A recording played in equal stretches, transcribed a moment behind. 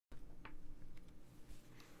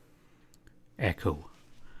Echo.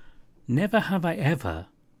 Never have I ever.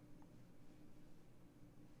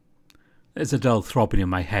 There's a dull throbbing in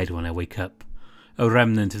my head when I wake up, a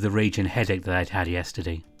remnant of the raging headache that I'd had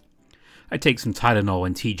yesterday. I take some Tylenol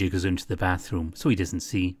when TJ goes into the bathroom, so he doesn't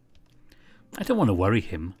see. I don't want to worry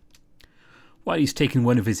him. While he's taking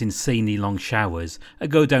one of his insanely long showers, I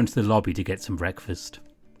go down to the lobby to get some breakfast.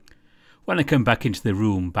 When I come back into the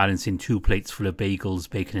room, balancing 2 plates full of bagels,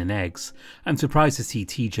 bacon and eggs, I'm surprised to see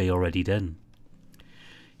TJ already done.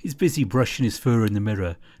 He's busy brushing his fur in the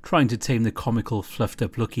mirror, trying to tame the comical,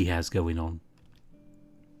 fluffed-up look he has going on.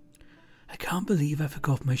 I can't believe I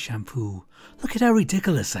forgot my shampoo. Look at how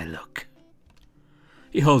ridiculous I look.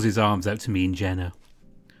 He holds his arms out to me and Jenna.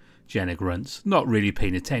 Jenna grunts, not really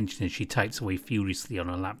paying attention as she types away furiously on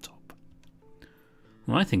her laptop.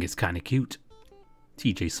 Well, I think it's kind of cute.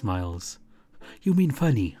 TJ smiles. You mean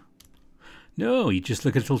funny? No, you just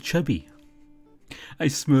look a little chubby. I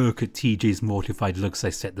smirk at TJ's mortified looks. I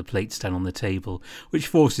set the plates down on the table, which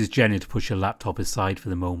forces Jenna to push her laptop aside for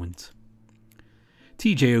the moment.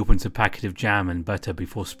 TJ opens a packet of jam and butter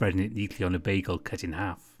before spreading it neatly on a bagel cut in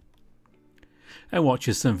half. I watch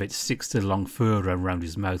as some of it sticks to the long fur around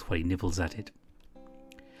his mouth while he nibbles at it.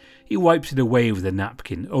 He wipes it away with a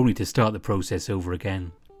napkin, only to start the process over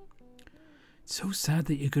again. It's so sad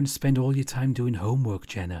that you're going to spend all your time doing homework,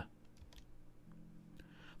 Jenna.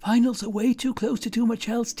 Finals are way too close to too much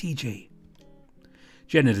else, TJ.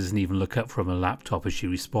 Jenna doesn't even look up from her laptop as she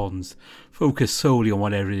responds, focused solely on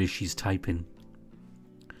whatever it is she's typing.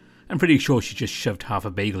 I'm pretty sure she just shoved half a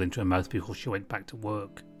bagel into her mouth before she went back to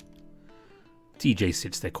work. TJ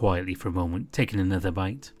sits there quietly for a moment, taking another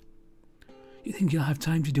bite. You think you'll have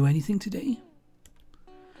time to do anything today?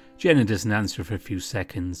 Jenna doesn't answer for a few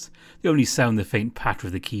seconds. They only sound the faint patter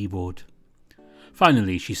of the keyboard.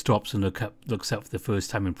 Finally, she stops and looks up for the first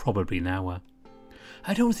time in probably an hour.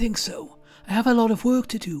 I don't think so. I have a lot of work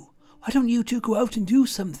to do. Why don't you two go out and do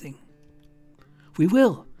something? We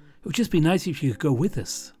will. It would just be nice if you could go with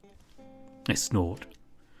us. I snort.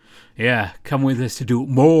 Yeah, come with us to do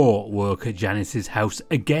more work at Janice's house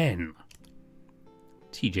again.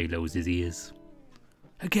 TJ lowers his ears.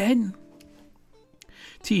 Again?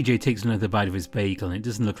 TJ takes another bite of his bagel and it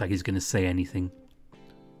doesn't look like he's going to say anything.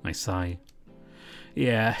 I sigh.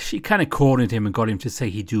 Yeah, she kind of cornered him and got him to say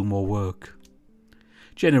he'd do more work.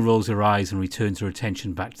 Jenna rolls her eyes and returns her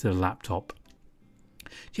attention back to the laptop.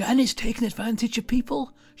 Janice taking advantage of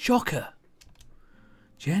people? Shocker.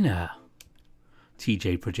 Jenna.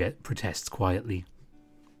 TJ protests quietly.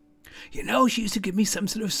 You know, she used to give me some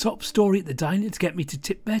sort of sob story at the diner to get me to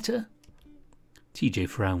tip better. TJ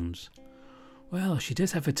frowns. Well, she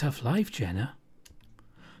does have a tough life, Jenna.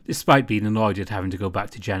 Despite being annoyed at having to go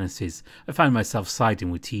back to Janice's, I find myself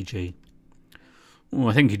siding with TJ. Oh,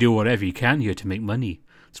 I think you do whatever you can here to make money.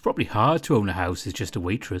 It's probably hard to own a house as just a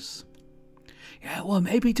waitress. Yeah, well,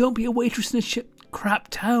 maybe don't be a waitress in a crap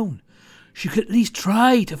town. She could at least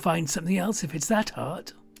try to find something else if it's that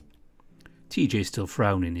hard. TJ's still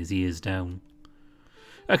frowning, his ears down.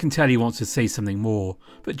 I can tell he wants to say something more,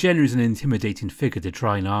 but Jenna is an intimidating figure to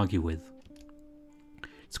try and argue with.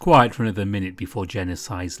 It's quiet for another minute before Jenna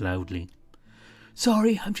sighs loudly.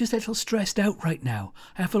 Sorry, I'm just a little stressed out right now.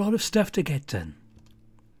 I have a lot of stuff to get done.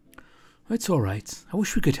 It's all right. I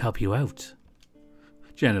wish we could help you out.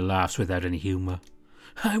 Jenna laughs without any humour.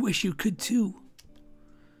 I wish you could too.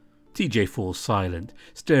 TJ falls silent,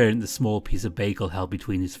 staring at the small piece of bagel held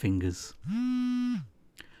between his fingers.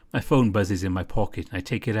 My phone buzzes in my pocket and I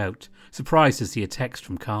take it out, surprised to see a text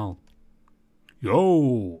from Carl.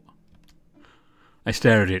 Yo! I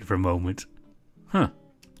stare at it for a moment. Huh.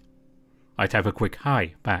 I type a quick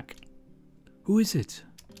hi back. Who is it?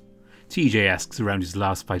 TJ asks around his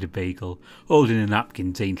last bite of bagel, holding a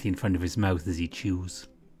napkin daintily in front of his mouth as he chews.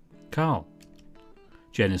 Carl.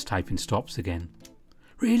 Jenna's typing stops again.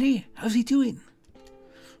 Really? How's he doing?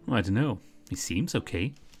 Well, I don't know. He seems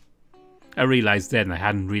okay. I realised then I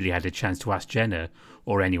hadn't really had a chance to ask Jenna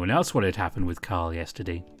or anyone else what had happened with Carl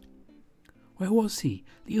yesterday. Where was he?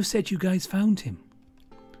 Leo said you guys found him.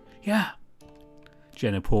 Yeah.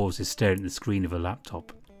 Jenna pauses, staring at the screen of her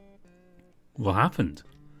laptop. What happened?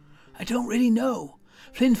 I don't really know.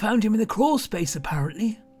 Flynn found him in the crawl space,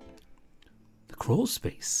 apparently. The crawl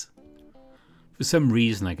space? For some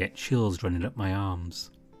reason I get chills running up my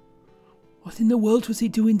arms. What in the world was he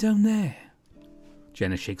doing down there?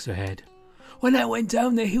 Jenna shakes her head. When I went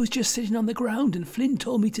down there, he was just sitting on the ground and Flynn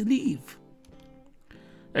told me to leave.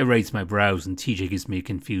 I raise my brows and TJ gives me a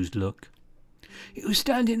confused look. He was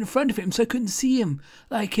standing in front of him so I couldn't see him,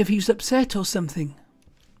 like if he was upset or something.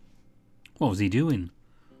 What was he doing?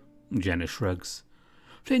 Jenna shrugs.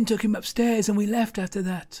 Flynn took him upstairs and we left after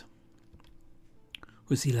that.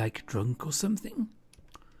 Was he like drunk or something?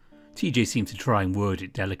 TJ seemed to try and word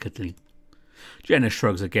it delicately. Jenna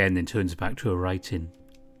shrugs again, then turns back to her writing.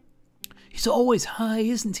 He's always high,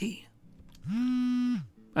 isn't he?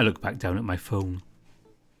 I look back down at my phone.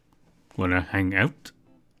 Wanna hang out?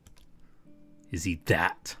 Is he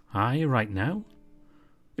that high right now?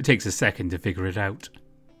 It takes a second to figure it out.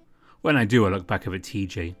 When I do, I look back up at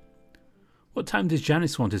TJ. What time does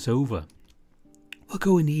Janice want us over? We'll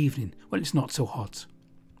go in the evening, when it's not so hot.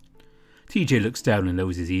 TJ looks down and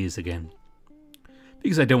lowers his ears again.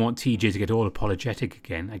 Because I don't want TJ to get all apologetic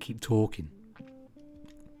again, I keep talking.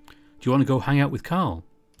 Do you want to go hang out with Carl?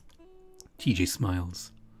 TJ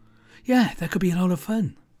smiles. Yeah, that could be a lot of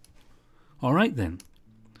fun. Alright then.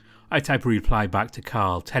 I type a reply back to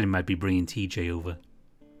Carl, telling him I'd be bringing TJ over.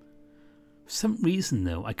 For some reason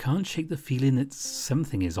though, I can't shake the feeling that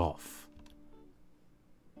something is off.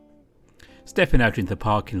 Stepping out into the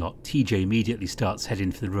parking lot, TJ immediately starts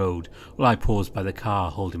heading for the road while I pause by the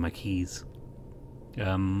car holding my keys.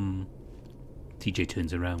 TJ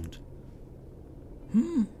turns around.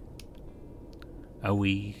 Are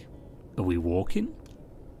we walking?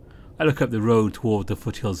 I look up the road toward the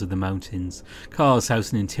foothills of the mountains, Carl's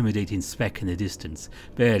house an intimidating speck in the distance,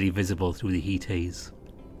 barely visible through the heat haze.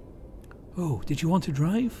 Oh, did you want to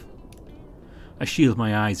drive? I shield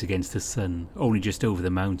my eyes against the sun, only just over the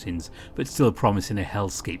mountains, but still promising a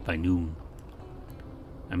hellscape by noon.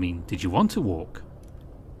 I mean, did you want to walk?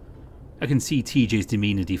 I can see TJ's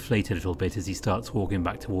demeanour deflate a little bit as he starts walking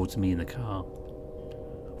back towards me in the car.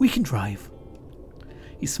 We can drive.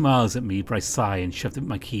 He smiles at me, but I sigh and shove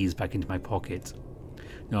my keys back into my pocket.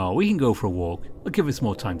 No, we can go for a walk. It'll give us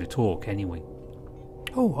more time to talk anyway.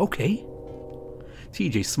 Oh, okay.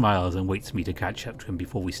 TJ smiles and waits for me to catch up to him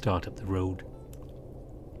before we start up the road.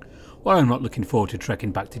 While I'm not looking forward to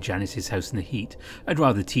trekking back to Janice's house in the heat, I'd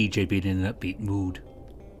rather TJ be in an upbeat mood.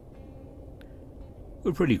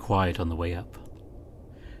 We're pretty quiet on the way up.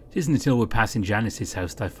 It isn't until we're passing Janice's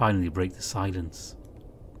house that I finally break the silence.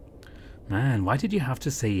 Man, why did you have to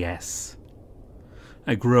say yes?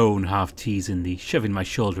 I groan half teasingly, shoving my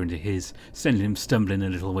shoulder into his, sending him stumbling a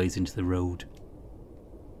little ways into the road.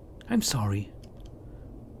 I'm sorry.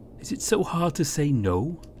 Is it so hard to say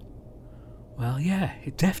no? Well, yeah,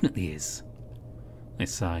 it definitely is. I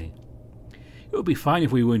sigh. It would be fine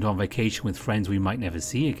if we went on vacation with friends we might never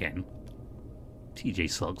see again.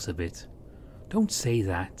 TJ sulks a bit. Don't say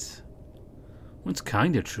that. Well, it's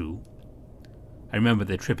kinda true. I remember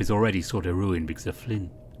the trip is already sort of ruined because of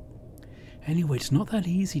Flynn. Anyway, it's not that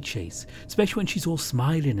easy, Chase, especially when she's all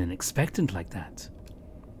smiling and expectant like that.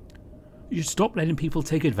 You should stop letting people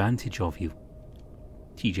take advantage of you.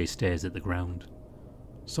 TJ stares at the ground.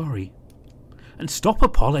 Sorry. And stop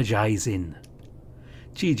apologising.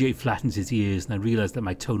 TJ flattens his ears and I realise that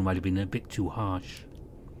my tone might have been a bit too harsh.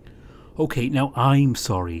 Okay, now I'm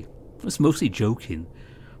sorry. I was mostly joking,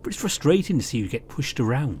 but it's frustrating to see you get pushed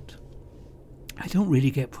around. I don't really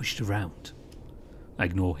get pushed around. I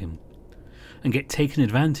ignore him. And get taken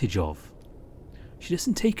advantage of. She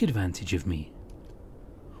doesn't take advantage of me.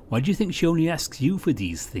 Why do you think she only asks you for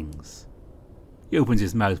these things? He opens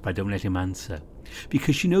his mouth, but I don't let him answer.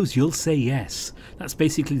 Because she knows you'll say yes. That's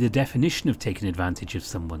basically the definition of taking advantage of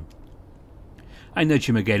someone. I nudge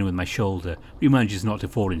him again with my shoulder, but he manages not to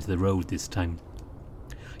fall into the road this time.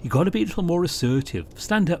 You gotta be a little more assertive.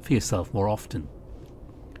 Stand up for yourself more often.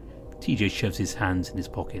 TJ shoves his hands in his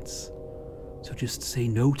pockets. So just say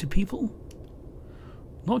no to people?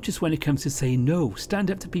 Not just when it comes to saying no.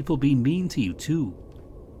 Stand up to people being mean to you too.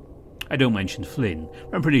 I don't mention Flynn,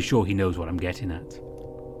 but I'm pretty sure he knows what I'm getting at.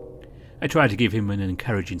 I try to give him an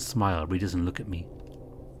encouraging smile, but he doesn't look at me.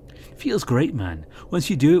 Feels great, man. Once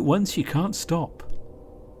you do it once, you can't stop.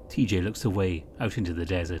 TJ looks away, out into the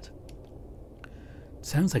desert.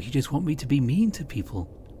 Sounds like you just want me to be mean to people.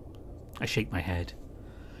 I shake my head.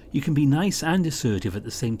 You can be nice and assertive at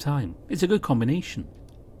the same time. It's a good combination.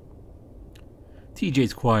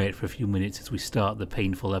 TJ's quiet for a few minutes as we start the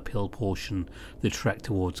painful uphill portion of the trek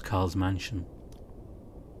towards Carl's mansion.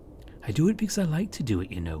 I do it because I like to do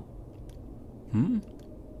it, you know.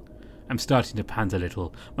 I'm starting to pant a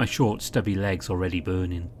little, my short, stubby legs already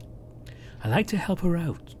burning. I like to help her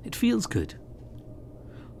out. It feels good.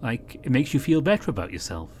 Like, it makes you feel better about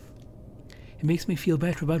yourself. It makes me feel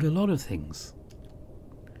better about a lot of things.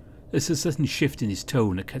 There's a sudden shift in his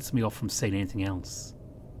tone that cuts me off from saying anything else.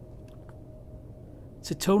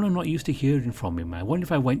 It's a tone I'm not used to hearing from him. I wonder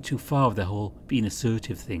if I went too far with the whole being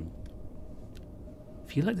assertive thing.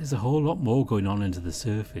 I feel like there's a whole lot more going on under the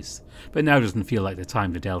surface, but now doesn't feel like the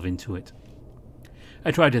time to delve into it.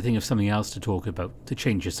 I try to think of something else to talk about, to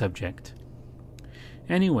change the subject.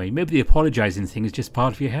 Anyway, maybe the apologising thing is just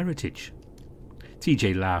part of your heritage.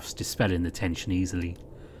 TJ laughs, dispelling the tension easily.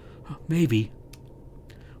 Maybe.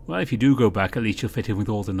 Well, if you do go back, at least you'll fit in with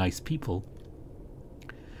all the nice people.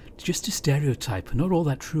 It's just a stereotype, not all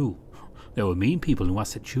that true. There were mean people in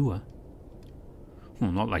Wasatchua.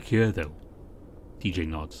 Well, not like here, though. TJ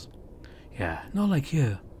nods. Yeah, not like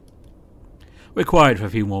here. We're quiet for a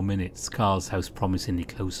few more minutes, Carl's house promisingly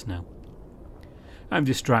close now. I'm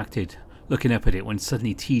distracted, looking up at it when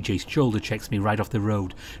suddenly TJ shoulder checks me right off the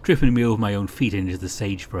road, tripping me over my own feet into the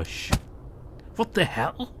sagebrush. What the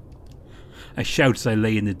hell? I shout as I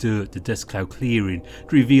lay in the dirt, the dust cloud clearing,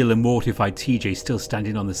 to reveal a mortified TJ still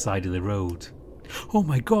standing on the side of the road. Oh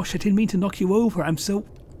my gosh, I didn't mean to knock you over, I'm so...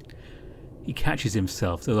 He catches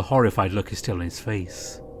himself, though the horrified look is still on his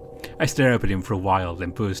face. I stare up at him for a while,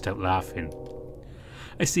 then burst out laughing.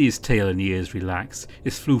 I see his tail and ears relax,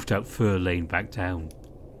 his floofed out fur laying back down.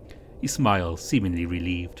 He smiles, seemingly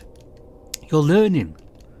relieved. You're learning.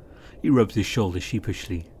 He rubs his shoulder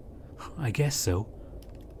sheepishly. I guess so.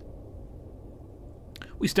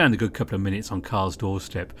 We stand a good couple of minutes on Carl's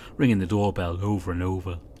doorstep, ringing the doorbell over and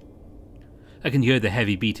over. I can hear the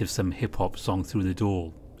heavy beat of some hip-hop song through the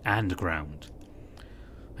door and ground.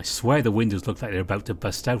 I swear the windows look like they're about to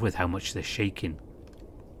bust out with how much they're shaking.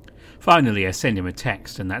 Finally, I send him a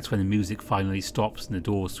text, and that's when the music finally stops and the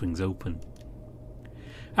door swings open.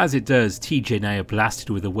 As it does, TJ and I are blasted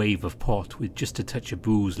with a wave of pot with just a touch of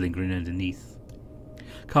booze lingering underneath.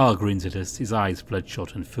 Carl grins at us, his eyes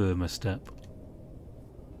bloodshot and fur mussed up.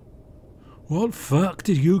 What fuck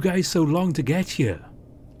did you guys so long to get here?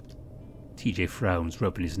 TJ frowns,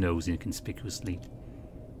 rubbing his nose inconspicuously.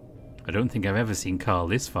 I don't think I've ever seen Carl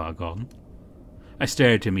this far gone. I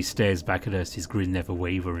stare at him, he stares back at us, his grin never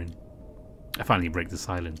wavering. I finally break the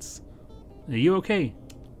silence. Are you okay?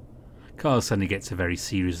 Carl suddenly gets a very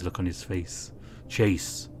serious look on his face.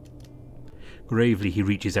 Chase. Gravely he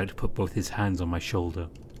reaches out to put both his hands on my shoulder.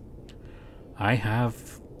 I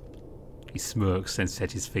have... He smirks and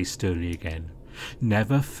sets his face sternly again.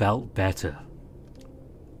 Never felt better.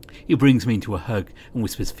 He brings me into a hug and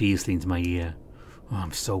whispers fiercely into my ear. Oh,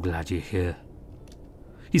 I'm so glad you're here.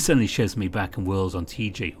 He suddenly shoves me back and whirls on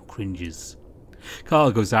TJ, who cringes.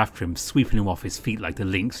 Carl goes after him, sweeping him off his feet like the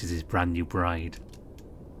lynx is his brand new bride.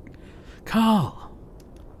 Carl!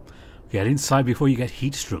 Get inside before you get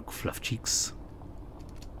heat stroke, fluff cheeks.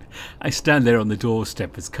 I stand there on the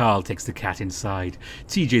doorstep as Carl takes the cat inside.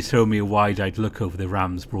 TJ throws me a wide-eyed look over the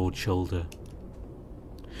ram's broad shoulder.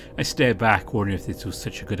 I stare back, wondering if this was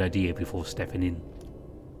such a good idea before stepping in.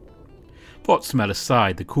 Pot smell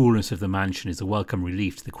aside, the coolness of the mansion is a welcome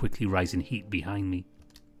relief to the quickly rising heat behind me.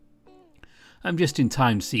 I'm just in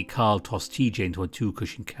time to see Carl toss TJ into a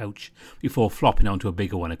two-cushion couch before flopping onto a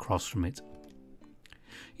bigger one across from it.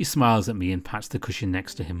 He smiles at me and pats the cushion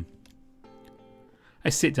next to him. I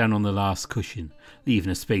sit down on the last cushion, leaving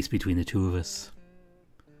a space between the two of us.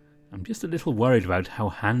 I'm just a little worried about how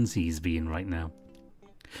handsy he's being right now.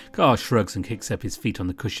 Carl shrugs and kicks up his feet on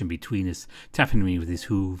the cushion between us, tapping me with his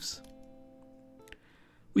hooves.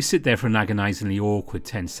 We sit there for an agonizingly awkward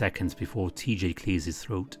 10 seconds before TJ clears his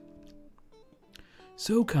throat.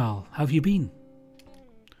 So, Carl, how have you been?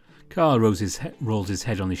 Carl rolls his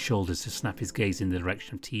head on his shoulders to snap his gaze in the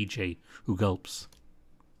direction of TJ, who gulps.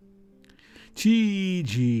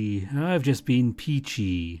 TJ, I've just been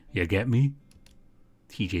peachy. You get me?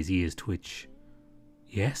 TJ's ears twitch.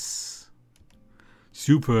 Yes.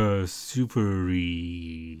 Supery.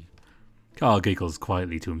 Carl giggles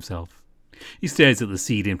quietly to himself. He stares at the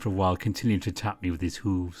ceiling for a while, continuing to tap me with his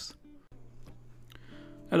hooves.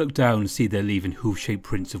 I look down and see they're leaving hoof-shaped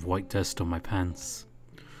prints of white dust on my pants.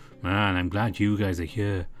 Man, I'm glad you guys are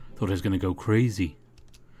here. Thought I was going to go crazy.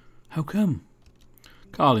 How come?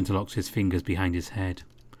 Carl interlocks his fingers behind his head.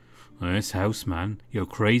 This house, man. You're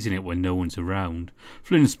crazy in it when no one's around.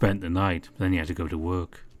 Flynn spent the night, but then he had to go to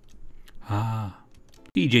work. Ah.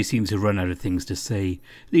 DJ seems to run out of things to say,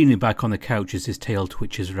 leaning back on the couch as his tail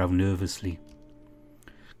twitches around nervously.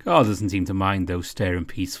 Carl doesn't seem to mind, though, staring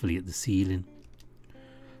peacefully at the ceiling.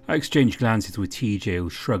 I exchange glances with TJ, who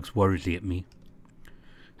shrugs worriedly at me.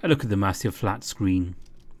 I look at the massive flat screen.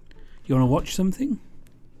 You want to watch something?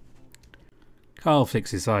 Carl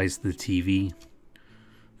flicks his eyes to the TV.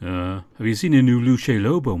 Have you seen a new Luche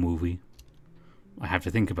Lobo movie? I have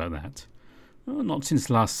to think about that. Not since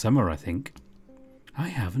last summer, I think. I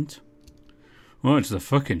haven't. Well, it's the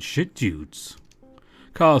fucking shit, dudes.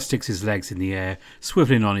 Carl sticks his legs in the air,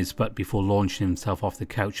 swiveling on his butt before launching himself off the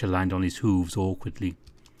couch to land on his hooves awkwardly.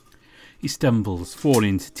 He stumbles, falling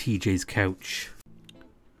into TJ's couch.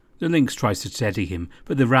 The lynx tries to steady him,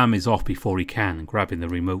 but the ram is off before he can, grabbing the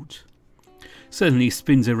remote. Suddenly he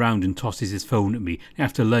spins around and tosses his phone at me. I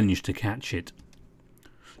have to lunge to catch it.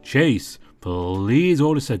 Chase, please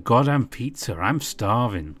order us a goddamn pizza. I'm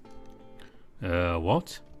starving.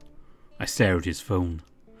 What? I stare at his phone.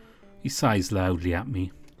 He sighs loudly at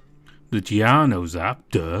me. The Giano's app,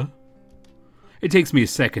 duh. It takes me a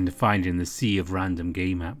second to find it in the sea of random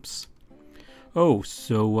game apps. Oh,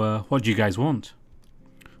 so what do you guys want?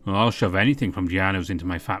 Well, I'll shove anything from Giano's into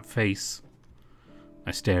my fat face.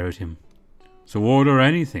 I stare at him. So order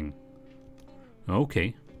anything.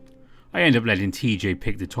 Okay. I end up letting TJ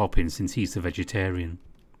pick the toppings since he's the vegetarian.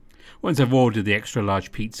 Once I've ordered the extra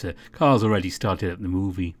large pizza, Carl's already started up the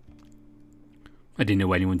movie. I didn't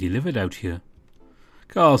know anyone delivered out here.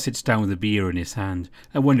 Carl sits down with a beer in his hand.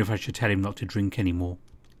 I wonder if I should tell him not to drink anymore.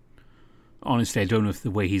 Honestly, I don't know if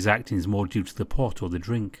the way he's acting is more due to the pot or the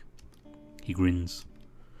drink. He grins.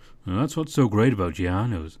 Well, that's what's so great about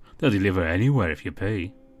Giano's. They'll deliver anywhere if you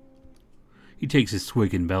pay. He takes a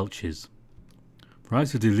swig and belches.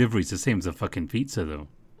 Price of delivery's the same as a fucking pizza, though.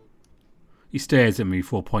 He stares at me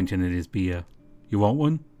before pointing at his beer. You want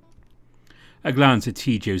one? I glance at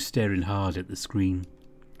TJ, who's staring hard at the screen.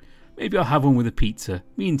 Maybe I'll have one with a pizza.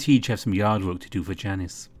 Me and TJ have some yard work to do for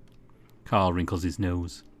Janice. Carl wrinkles his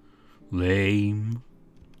nose. Lame.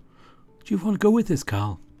 Do you want to go with us,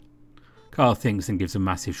 Carl? Carl thinks and gives a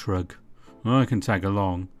massive shrug. Oh, I can tag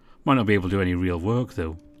along. Might not be able to do any real work,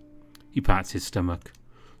 though. He pats his stomach.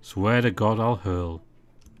 Swear to God I'll hurl.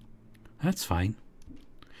 That's fine.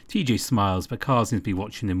 TJ smiles, but Carl seems to be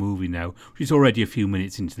watching the movie now, which is already a few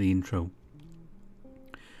minutes into the intro.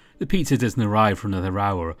 The pizza doesn't arrive for another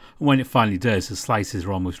hour, and when it finally does, the slices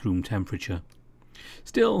are almost room temperature.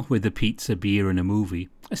 Still, with the pizza, beer and a movie,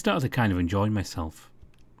 I start to kind of enjoy myself.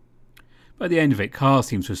 By the end of it, Carl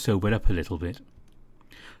seems to have sobered up a little bit.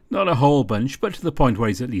 Not a whole bunch, but to the point where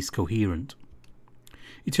he's at least coherent.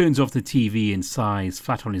 He turns off the TV and sighs,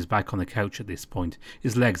 flat on his back on the couch at this point,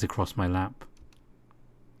 his legs across my lap.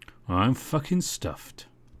 I'm fucking stuffed.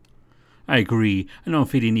 I agree, and I'm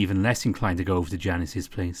feeling even less inclined to go over to Janice's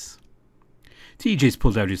place. TJ's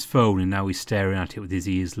pulled out his phone and now he's staring at it with his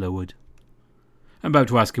ears lowered. I'm about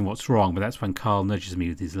to ask him what's wrong, but that's when Carl nudges me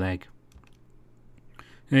with his leg.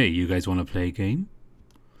 Hey, you guys want to play a game?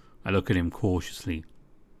 I look at him cautiously.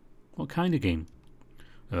 What kind of game?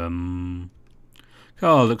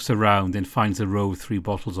 Carl looks around and finds a row of 3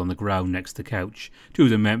 bottles on the ground next to the couch, 2 of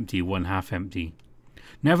them empty, 1 half empty.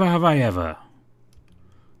 Never have I ever.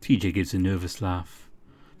 TJ gives a nervous laugh.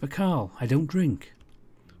 But Carl, I don't drink.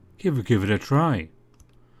 Give it a try.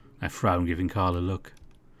 I frown, giving Carl a look.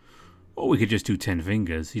 Or we could just do 10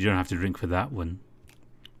 fingers. You don't have to drink for that one.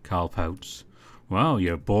 Carl pouts. Wow,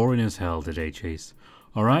 you're boring as hell today, Chase.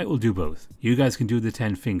 Alright, we'll do both. You guys can do the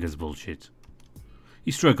 10 fingers bullshit.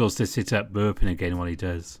 He struggles to sit up, burping again while he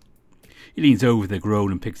does. He leans over the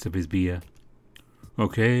groan and picks up his beer.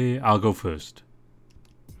 Okay, I'll go first.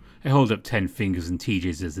 I hold up 10 fingers and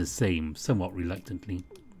TJ's does the same, somewhat reluctantly.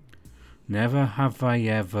 Never have I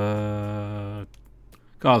ever...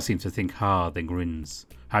 Carl seems to think hard, then grins.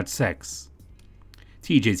 Had sex.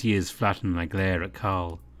 TJ's ears flatten and I glare at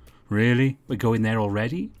Carl. Really? We're going there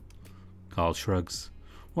already? Carl shrugs.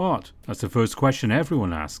 What? That's the first question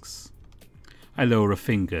everyone asks. I lower a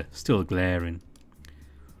finger, still glaring.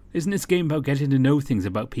 Isn't this game about getting to know things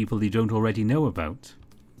about people you don't already know about?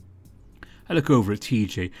 I look over at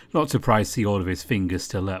TJ, not surprised to see all of his fingers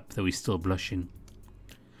still up, though he's still blushing.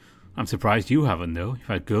 I'm surprised you haven't, though. You've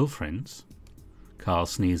had girlfriends. Carl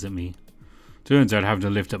sneers at me. Turns out having to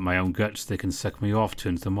lift up my own guts so they can suck me off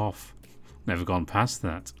turns them off. Never gone past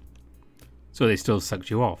that. So they still sucked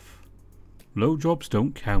you off? Blowjobs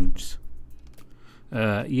don't count.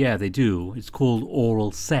 Yeah, they do. It's called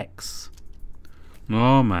oral sex.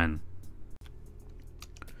 Oh, man.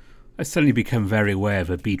 I suddenly become very aware of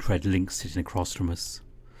a beet-red lynx sitting across from us.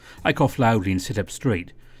 I cough loudly and sit up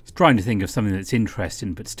straight, trying to think of something that's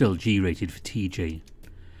interesting but still G-rated for TJ.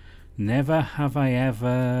 Never have I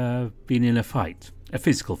ever been in a fight. A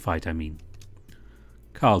physical fight, I mean.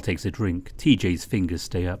 Carl takes a drink. TJ's fingers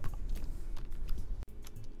stay up.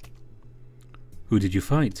 Who did you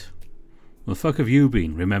fight? Well, fuck have you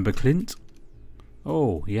been? Remember Clint?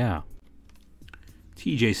 Oh, yeah.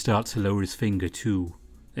 TJ starts to lower his finger too,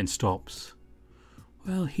 then stops.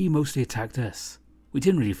 Well, he mostly attacked us. We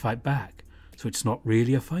didn't really fight back, so it's not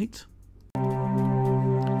really a fight?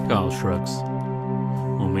 Carl shrugs.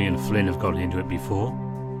 Well, me and Flynn have got into it before.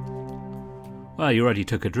 Well, you already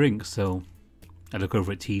took a drink, so... I look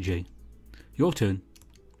over at TJ. Your turn.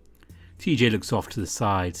 TJ looks off to the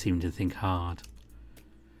side, seeming to think hard.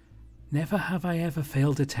 Never have I ever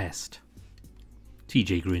failed a test.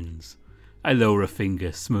 TJ grins. I lower a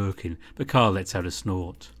finger, smirking, but Carl lets out a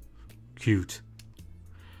snort. Cute.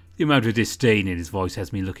 The amount of disdain in his voice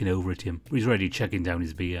has me looking over at him, but he's already chugging down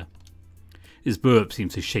his beer. His burp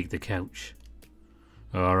seems to shake the couch.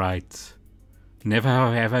 Alright. Never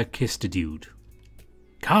have I ever kissed a dude.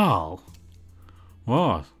 Carl!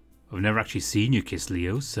 What? I've never actually seen you kiss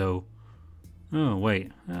Leo, so... Oh,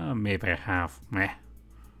 wait. Maybe I have. Meh.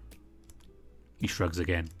 He shrugs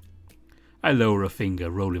again. I lower a finger,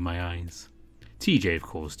 rolling my eyes. TJ, of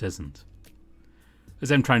course, doesn't.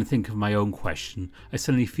 As I'm trying to think of my own question, I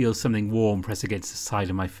suddenly feel something warm press against the side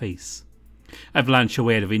of my face. I blanch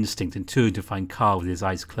away out of instinct and turn to find Carl with his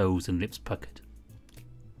eyes closed and lips puckered.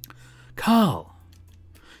 Carl!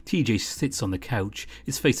 TJ sits on the couch,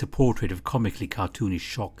 his face a portrait of comically cartoonish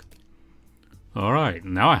shock. Alright,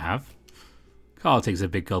 now I have. Carl takes a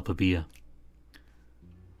big gulp of beer.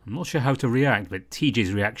 I'm not sure how to react, but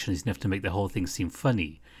TJ's reaction is enough to make the whole thing seem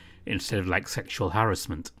funny, instead of like sexual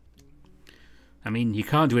harassment. I mean, you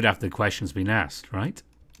can't do it after the question's been asked, right?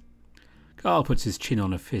 Carl puts his chin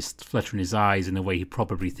on a fist, fluttering his eyes in a way he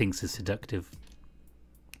probably thinks is seductive.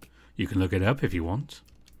 You can look it up if you want.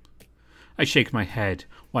 I shake my head,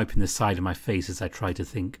 wiping the side of my face as I try to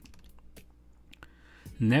think.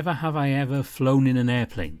 Never have I ever flown in an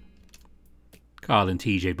airplane. Carl and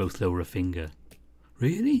TJ both lower a finger.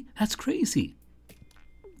 Really? That's crazy.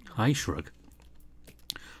 I shrug.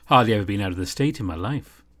 Hardly ever been out of the state in my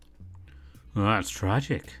life. Well, that's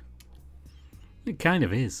tragic. It kind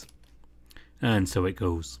of is. And so it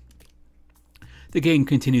goes. The game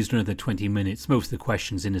continues for another 20 minutes, most of the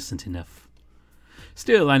questions innocent enough.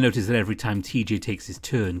 Still, I notice that every time TJ takes his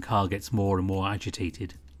turn, Carl gets more and more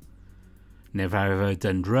agitated. Never have I ever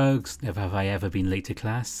done drugs, never have I ever been late to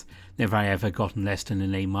class, never have I ever gotten less than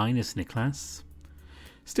an A- in a class.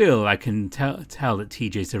 Still, I can tell that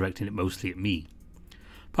TJ's directing it mostly at me.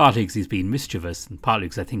 Partly because he's being mischievous, and partly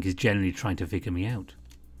because I think he's generally trying to figure me out.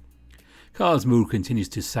 Carl's mood continues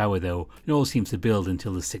to sour though, and all seems to build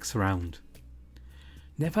until the 6th round.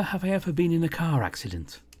 Never have I ever been in a car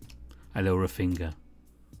accident. I lower a finger.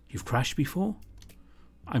 You've crashed before?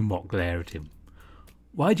 I mock glare at him.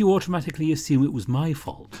 Why do you automatically assume it was my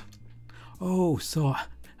fault? Oh, so,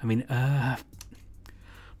 my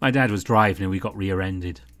dad was driving and we got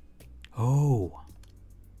rear-ended. Oh.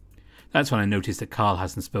 That's when I noticed that Carl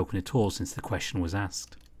hasn't spoken at all since the question was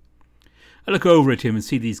asked. I look over at him and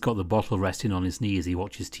see that he's got the bottle resting on his knee as he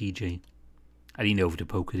watches TJ. I lean over to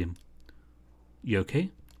poke at him. You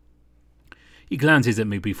okay? He glances at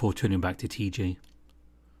me before turning back to TJ.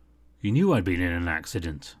 You knew I'd been in an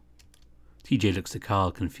accident. TJ looks at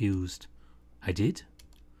Carl, confused. I did?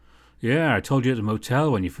 Yeah, I told you at the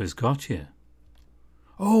motel when you first got here.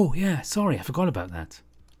 Oh, yeah, sorry, I forgot about that.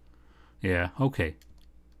 Yeah, okay.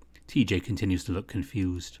 TJ continues to look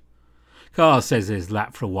confused. Carl says in his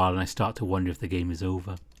lap for a while and I start to wonder if the game is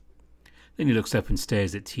over. Then he looks up and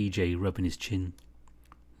stares at TJ, rubbing his chin.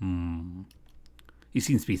 He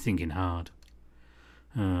seems to be thinking hard.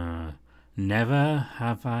 Never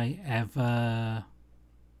have I ever...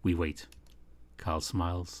 We wait. Carl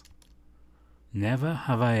smiles. Never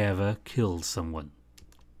have I ever killed someone.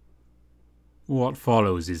 What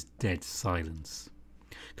follows is dead silence.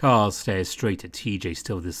 Carl stares straight at TJ,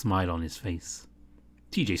 still with a smile on his face.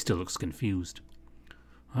 TJ still looks confused.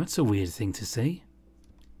 That's a weird thing to say.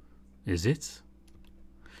 Is it?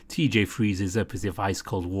 TJ freezes up as if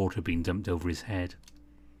ice-cold water had been dumped over his head.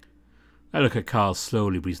 I look at Carl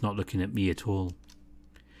slowly, but he's not looking at me at all.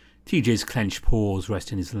 TJ's clenched paws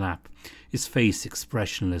rest in his lap, his face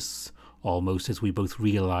expressionless, almost as we both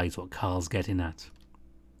realise what Carl's getting at.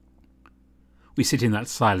 We sit in that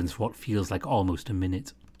silence for what feels like almost a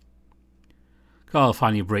minute. Carl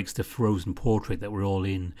finally breaks the frozen portrait that we're all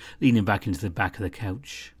in, leaning back into the back of the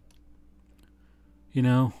couch. You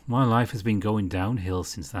know, my life has been going downhill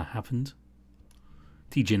since that happened.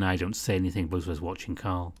 TJ and I don't say anything, both of us watching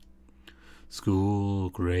Carl. School,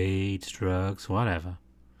 grades, drugs, whatever.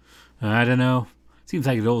 I don't know. Seems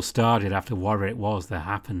like it all started after whatever it was that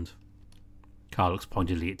happened. Carl looks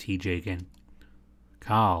pointedly at TJ again.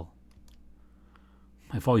 Carl.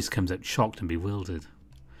 My voice comes out shocked and bewildered.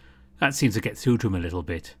 That seems to get through to him a little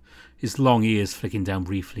bit, his long ears flicking down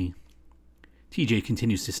briefly. TJ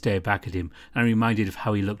continues to stare back at him, and I'm reminded of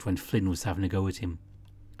how he looked when Flynn was having a go at him.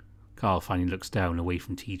 Carl finally looks down, away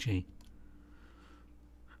from TJ.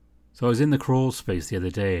 So I was in the crawl space the other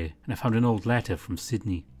day, and I found an old letter from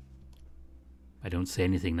Sydney. I don't say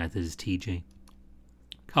anything, neither does TJ.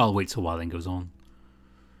 Carl waits a while, then goes on.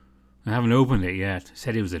 I haven't opened it yet. It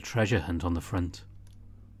said it was a treasure hunt on the front.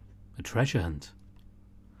 A treasure hunt?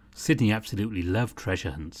 Sydney absolutely loved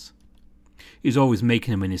treasure hunts. He was always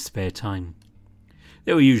making them in his spare time.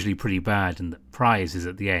 They were usually pretty bad, and the prizes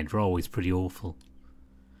at the end were always pretty awful.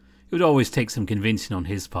 It would always take some convincing on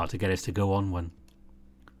his part to get us to go on one.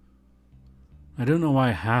 I don't know why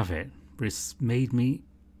I have it, but it's made me...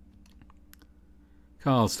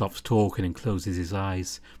 Carl stops talking and closes his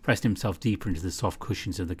eyes, pressing himself deeper into the soft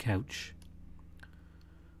cushions of the couch.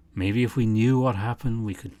 Maybe if we knew what happened,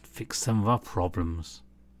 we could fix some of our problems.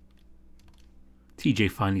 TJ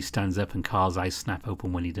finally stands up and Carl's eyes snap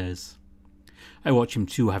open when he does. I watch him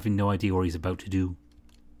too, having no idea what he's about to do.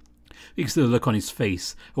 Because of the look on his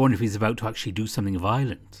face, I wonder if he's about to actually do something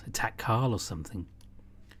violent, attack Carl or something.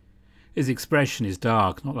 His expression is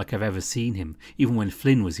dark, not like I've ever seen him, even when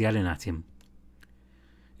Flynn was yelling at him.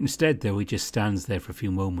 Instead, though, he just stands there for a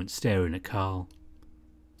few moments, staring at Carl.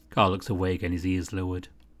 Carl looks away again, his ears lowered.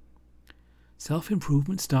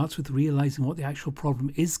 Self-improvement starts with realizing what the actual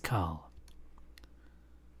problem is, Carl.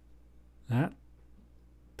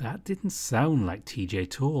 That didn't sound like TJ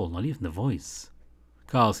at all, not even the voice.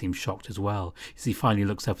 Carl seems shocked as well, as he finally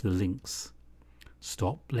looks up at the links.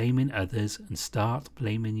 Stop blaming others and start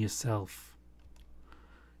blaming yourself.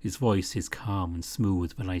 His voice is calm and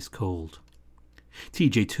smooth but ice cold.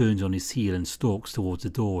 TJ turns on his heel and stalks towards the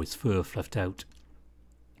door, his fur fluffed out.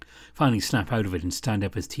 Finally snap out of it and stand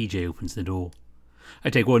up as TJ opens the door. I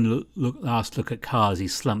take one last look at Carl as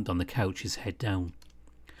he's slumped on the couch, his head down.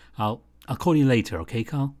 I'll call you later, okay,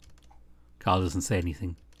 Carl? Carl doesn't say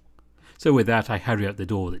anything. So with that, I hurry out the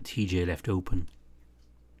door that TJ left open.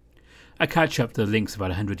 I catch up to the links about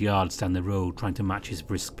 100 yards down the road, trying to match his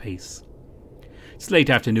brisk pace. It's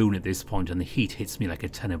late afternoon at this point, and the heat hits me like a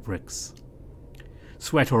ton of bricks.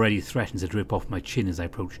 Sweat already threatens to drip off my chin as I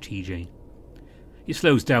approach TJ. He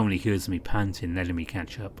slows down when he hears me panting, letting me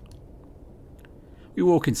catch up. We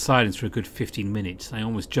walk in silence for a good 15 minutes, and I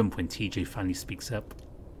almost jump when TJ finally speaks up.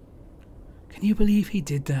 Can you believe he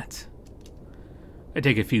did that? I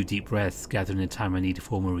take a few deep breaths, gathering the time I need to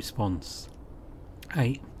form a response.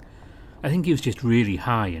 I think he was just really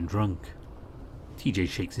high and drunk. TJ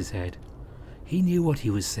shakes his head. He knew what he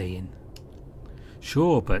was saying.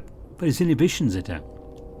 Sure, but his inhibitions are down.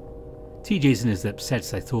 TJ isn't as upset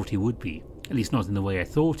as I thought he would be, at least not in the way I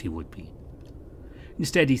thought he would be.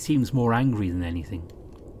 Instead, he seems more angry than anything.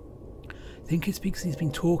 I think it's because he's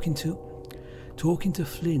been talking to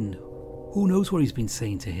Flynn. Who knows what he's been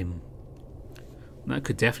saying to him? That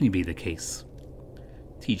could definitely be the case.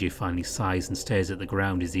 TJ finally sighs and stares at the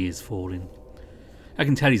ground, his ears falling. I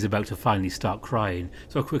can tell he's about to finally start crying,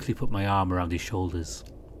 so I quickly put my arm around his shoulders.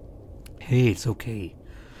 Hey, it's okay.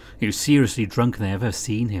 He was seriously drunker than I've ever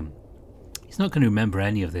seen him. He's not going to remember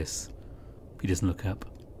any of this. He doesn't look up.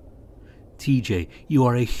 TJ, you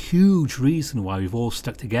are a huge reason why we've all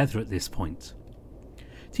stuck together at this point.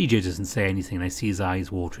 TJ doesn't say anything, and I see his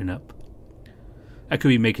eyes watering up. I could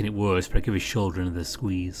be making it worse, but I give his shoulder another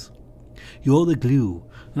squeeze. You're the glue,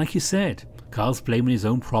 and like you said, Carl's blaming his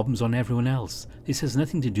own problems on everyone else. This has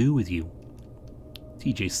nothing to do with you.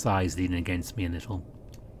 TJ sighs, leaning against me a little.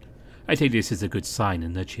 I take this as a good sign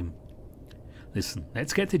and nudge him. Listen,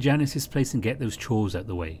 let's get to Janice's place and get those chores out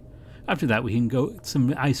the way. After that we can go get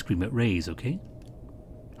some ice cream at Ray's, okay?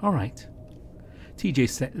 Alright.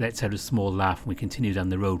 TJ lets out a small laugh and we continue down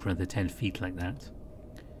the road for another 10 feet like that.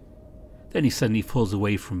 Then he suddenly pulls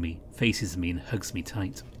away from me, faces me and hugs me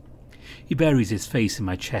tight. He buries his face in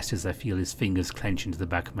my chest as I feel his fingers clench into the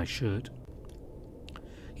back of my shirt.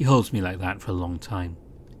 He holds me like that for a long time.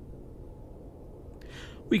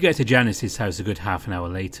 We get to Janice's house a good half an hour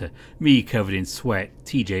later, me covered in sweat,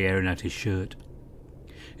 TJ airing out his shirt.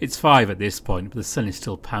 It's 5 at this point, but the sun is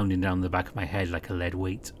still pounding down the back of my head like a lead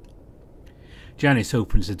weight. Janice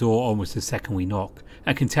opens the door almost the second we knock,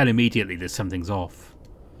 and can tell immediately that something's off.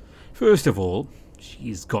 First of all,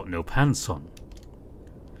 she's got no pants on.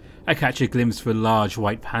 I catch a glimpse of her large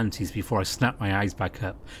white panties before I snap my eyes back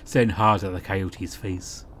up, staring hard at the coyote's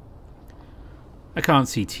face. I can't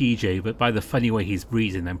see TJ, but by the funny way he's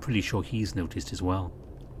breathing, I'm pretty sure he's noticed as well.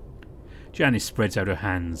 Janice spreads out her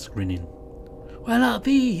hands, grinning. Well, I'll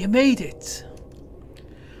be, you made it.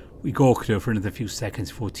 We gawk at her for another few seconds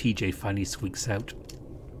before TJ finally squeaks out.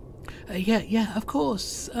 Yeah, of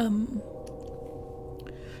course,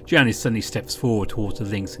 Janice suddenly steps forward towards the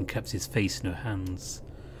links and cups his face in her hands.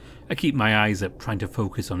 I keep my eyes up, trying to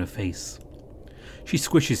focus on her face. She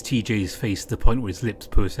squishes TJ's face to the point where his lips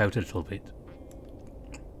purse out a little bit.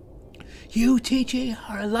 You, TJ,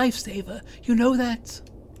 are a lifesaver. You know that?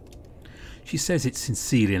 She says it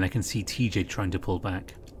sincerely, and I can see TJ trying to pull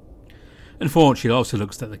back. Unfortunately, it also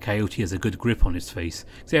looks like the coyote has a good grip on his face,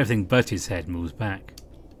 because everything but his head moves back.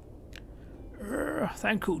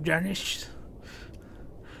 Thank you, Janice.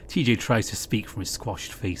 TJ tries to speak from his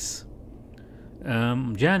squashed face.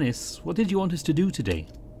 Janice, what did you want us to do today?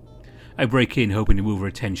 I break in, hoping to move her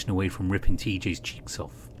attention away from ripping TJ's cheeks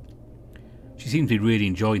off. She seems to be really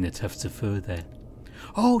enjoying the tufts of fur there.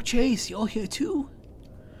 Oh, Chase, you're here too?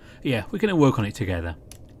 Yeah, we're going to work on it together.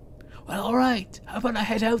 Well, alright. How about I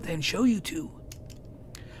head out then and show you two?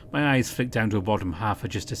 My eyes flick down to a bottom half for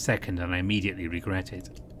just a second and I immediately regret it.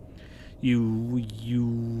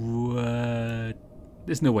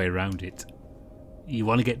 There's no way around it. You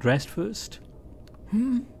want to get dressed first?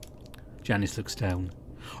 Janice looks down.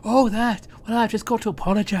 Oh, that. Well, I've just got to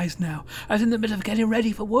apologise now. I was in the middle of getting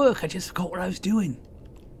ready for work. I just forgot what I was doing.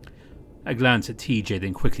 I glance at TJ,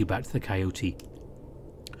 then quickly back to the coyote.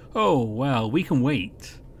 Oh, well, we can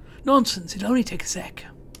wait. Nonsense, it'll only take a sec.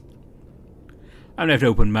 I'm left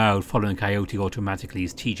open-mouthed, following Coyote automatically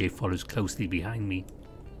as TJ follows closely behind me.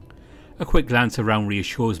 A quick glance around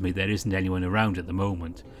reassures me there isn't anyone around at the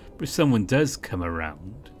moment, but if someone does come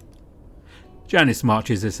around... Janice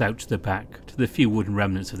marches us out to the back, to the few wooden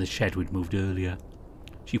remnants of the shed we'd moved earlier.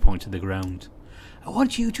 She points to the ground. I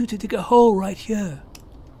want you two to dig a hole right here.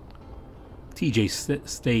 TJ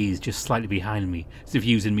stays just slightly behind me, as if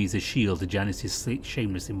using me as a shield to Janice's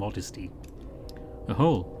shameless immodesty. A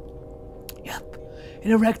hole? Yep,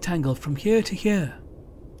 in a rectangle from here to here.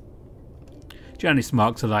 Janice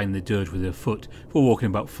marks a line in the dirt with her foot before walking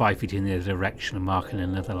about 5 feet in the other direction and marking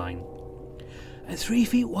another line. And 3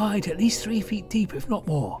 feet wide, at least 3 feet deep, if not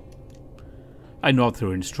more. I nod through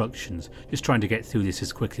her instructions, just trying to get through this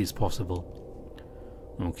as quickly as possible.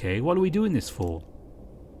 Okay, what are we doing this for?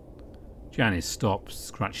 Janice stops,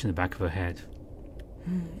 scratching the back of her head.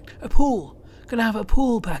 A pool. Gonna have a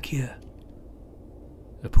pool back here.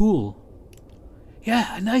 A pool?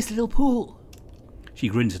 Yeah, a nice little pool. She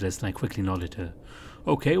grins at us and I quickly nod at her.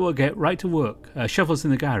 Okay, we'll get right to work. Shovel's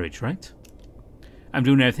in the garage, right? I'm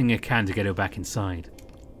doing everything I can to get her back inside.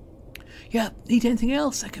 Yeah, need anything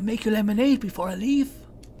else? I can make you lemonade before I leave.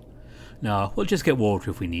 No, we'll just get water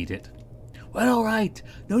if we need it. Well, alright.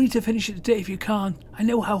 No need to finish it today if you can't. I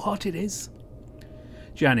know how hot it is.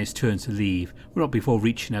 Janice turns to leave, but not before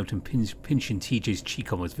reaching out and pinching TJ's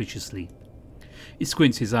cheek almost viciously. He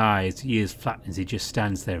squints his eyes, ears flatten as he just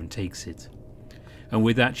stands there and takes it. And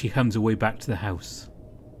with that she hums her way back to the house.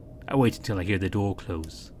 I wait until I hear the door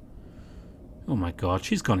close. Oh my god,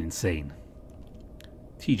 she's gone insane.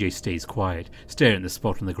 TJ stays quiet, staring at the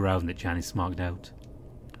spot on the ground that Janice marked out.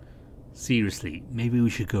 Seriously, maybe we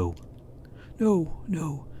should go.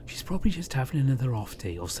 No, she's probably just having another off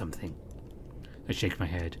day or something. I shake my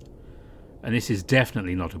head. And this is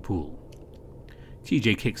definitely not a pool.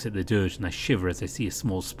 TJ kicks at the dirt and I shiver as I see a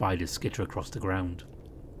small spider skitter across the ground.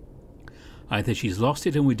 Either she's lost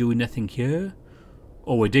it and we're doing nothing here,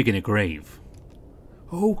 or we're digging a grave.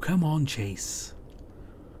 Oh, come on, Chase.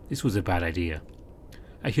 This was a bad idea.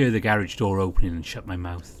 I hear the garage door opening and shut my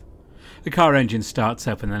mouth. The car engine starts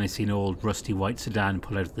up and then I see an old rusty white sedan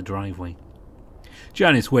pull out of the driveway.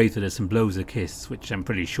 Janice waves at us and blows a kiss, which I'm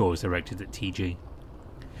pretty sure is directed at TJ.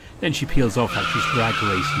 Then she peels off like she's drag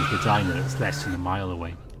racing to the diner that's less than a mile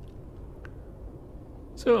away.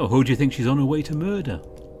 So, who do you think she's on her way to murder?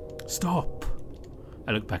 Stop.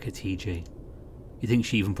 I look back at TJ. You think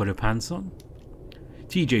she even put her pants on?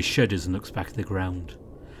 TJ shudders and looks back at the ground.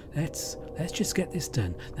 Let's just get this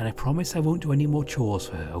done, then I promise I won't do any more chores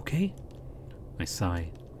for her, okay? I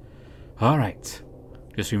sigh. Alright.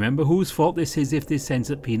 Just remember whose fault this is if this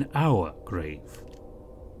ends up being our grave.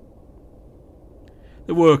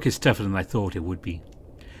 The work is tougher than I thought it would be.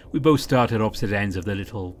 We both start at opposite ends of the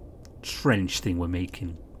little trench thing we're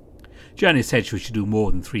making. Janice said we should do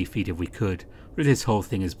more than 3 feet if we could, but if this whole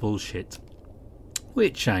thing is bullshit,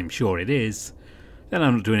 which I'm sure it is, then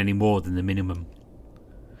I'm not doing any more than the minimum.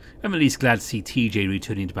 I'm at least glad to see TJ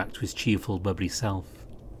returning back to his cheerful, bubbly self.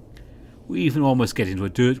 We even almost get into a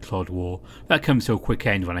dirt clod war. That comes to a quick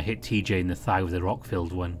end when I hit TJ in the thigh with a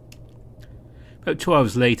rock-filled one. About 2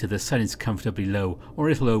 hours later, the sun is comfortably low, or a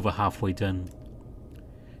little over halfway done.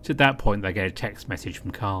 It's at that point that I get a text message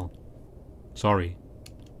from Carl. Sorry.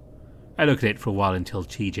 I look at it for a while until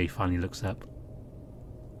TJ finally looks up.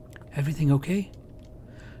 Everything okay?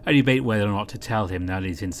 I debate whether or not to tell him now that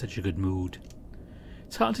he's in such a good mood.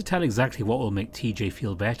 It's hard to tell exactly what will make TJ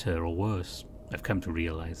feel better or worse, I've come to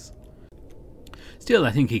realise. Still,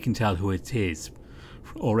 I think he can tell who it is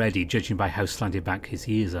already, judging by how slanted back his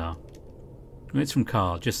ears are. When it's from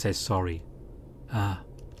Carl, just says sorry. Ah.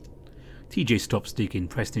 TJ stops digging,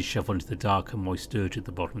 pressing his shovel into the dark and moist dirt at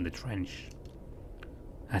the bottom of the trench.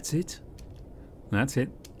 That's it? That's it.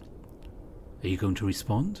 Are you going to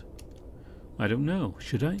respond? I don't know.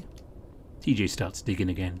 Should I? TJ starts digging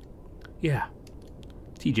again. Yeah.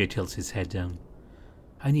 TJ tilts his head down.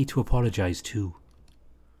 I need to apologise too.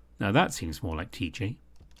 Now that seems more like TJ.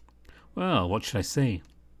 Well, what should I say?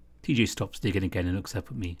 TJ stops digging again and looks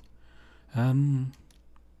up at me.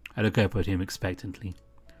 I look up at him expectantly.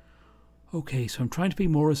 Okay, so I'm trying to be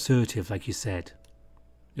more assertive, like you said.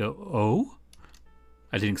 Oh?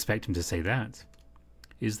 I didn't expect him to say that.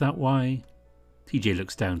 Is that why... TJ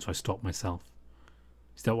looks down, so I stop myself.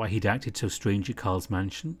 Is that why he'd acted so strange at Carl's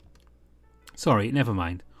mansion? Sorry, never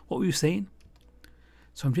mind. What were you saying?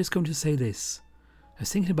 So I'm just going to say this. I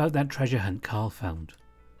was thinking about that treasure hunt Carl found.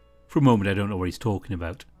 For a moment I don't know what he's talking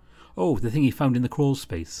about. Oh, the thing he found in the crawl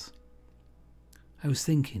space. I was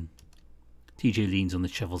thinking. TJ leans on the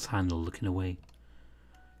shovel's handle, looking away.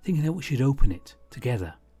 Thinking that we should open it,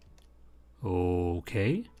 together.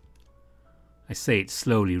 Okay. I say it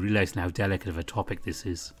slowly, realising how delicate of a topic this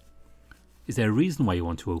is. Is there a reason why you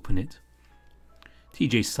want to open it?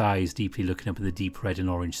 TJ sighs, deeply looking up at the deep red and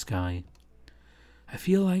orange sky. I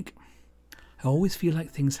always feel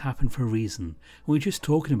like things happen for a reason. We were just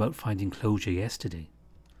talking about finding closure yesterday.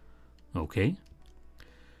 Okay.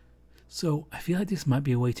 So, I feel like this might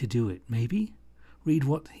be a way to do it. Maybe? Read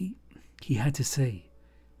what he had to say.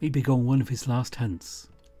 Maybe go on one of his last hunts.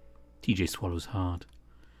 TJ swallows hard.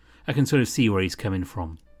 I can sort of see where he's coming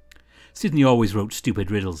from. Sidney always wrote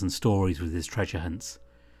stupid riddles and stories with his treasure hunts.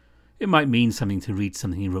 It might mean something to read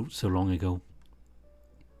something he wrote so long ago.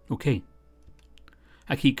 Okay.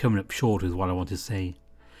 I keep coming up short with what I want to say.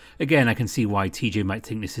 Again, I can see why TJ might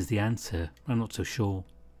think this is the answer. I'm not so sure.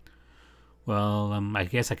 Well, I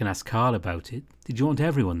guess I can ask Carl about it. Did you want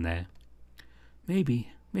everyone there? Maybe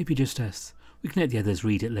just us. We can let the others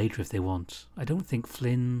read it later if they want. I don't think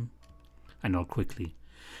Flynn... I nod quickly.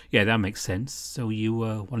 Yeah, that makes sense. So you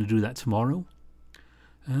want to do that tomorrow?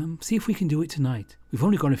 See if we can do it tonight. We've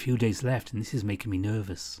only got a few days left and this is making me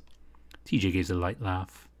nervous. TJ gives a light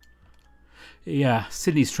laugh. Yeah,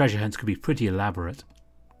 Sidney's treasure hunts could be pretty elaborate.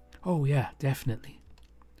 Oh yeah, definitely.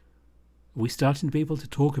 Are we starting to be able to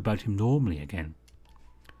talk about him normally again?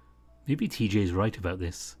 Maybe TJ's right about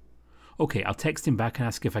this. Okay, I'll text him back and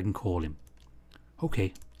ask if I can call him.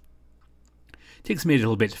 Okay. It takes me a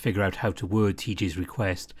little bit to figure out how to word TJ's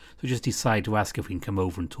request, so just decide to ask if we can come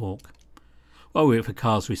over and talk. While we wait for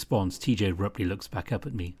Carl's response, TJ abruptly looks back up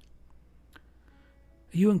at me.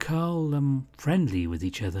 Are you and Carl, friendly with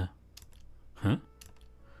each other? Huh?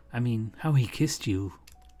 I mean, how he kissed you.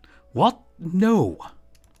 What? No!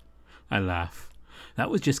 I laugh. That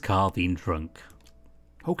was just Carl being drunk.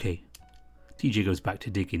 Okay. TJ goes back to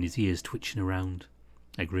digging, his ears twitching around.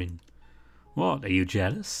 I grin. What, are you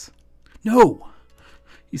jealous? No!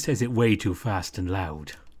 He says it way too fast and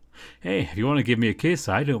loud. Hey, if you want to give me a kiss,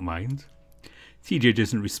 I don't mind. TJ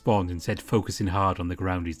doesn't respond, instead focusing hard on the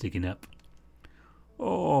ground he's digging up.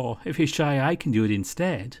 Oh, if you're shy, I can do it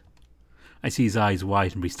instead. I see his eyes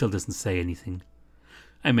widen, but he still doesn't say anything.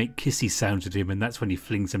 I make kissy sounds at him, and that's when he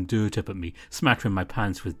flings some dirt up at me, smattering my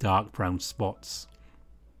pants with dark brown spots.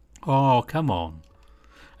 Oh, come on.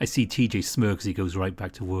 I see TJ smirk as he goes right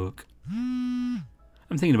back to work. I'm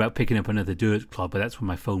thinking about picking up another dirt clod, but that's when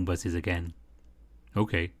my phone buzzes again.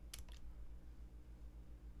 Okay.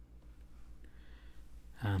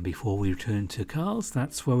 And before we return to Carl's,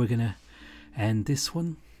 that's where we're going to end this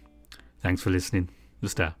one. Thanks for listening. The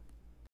Star.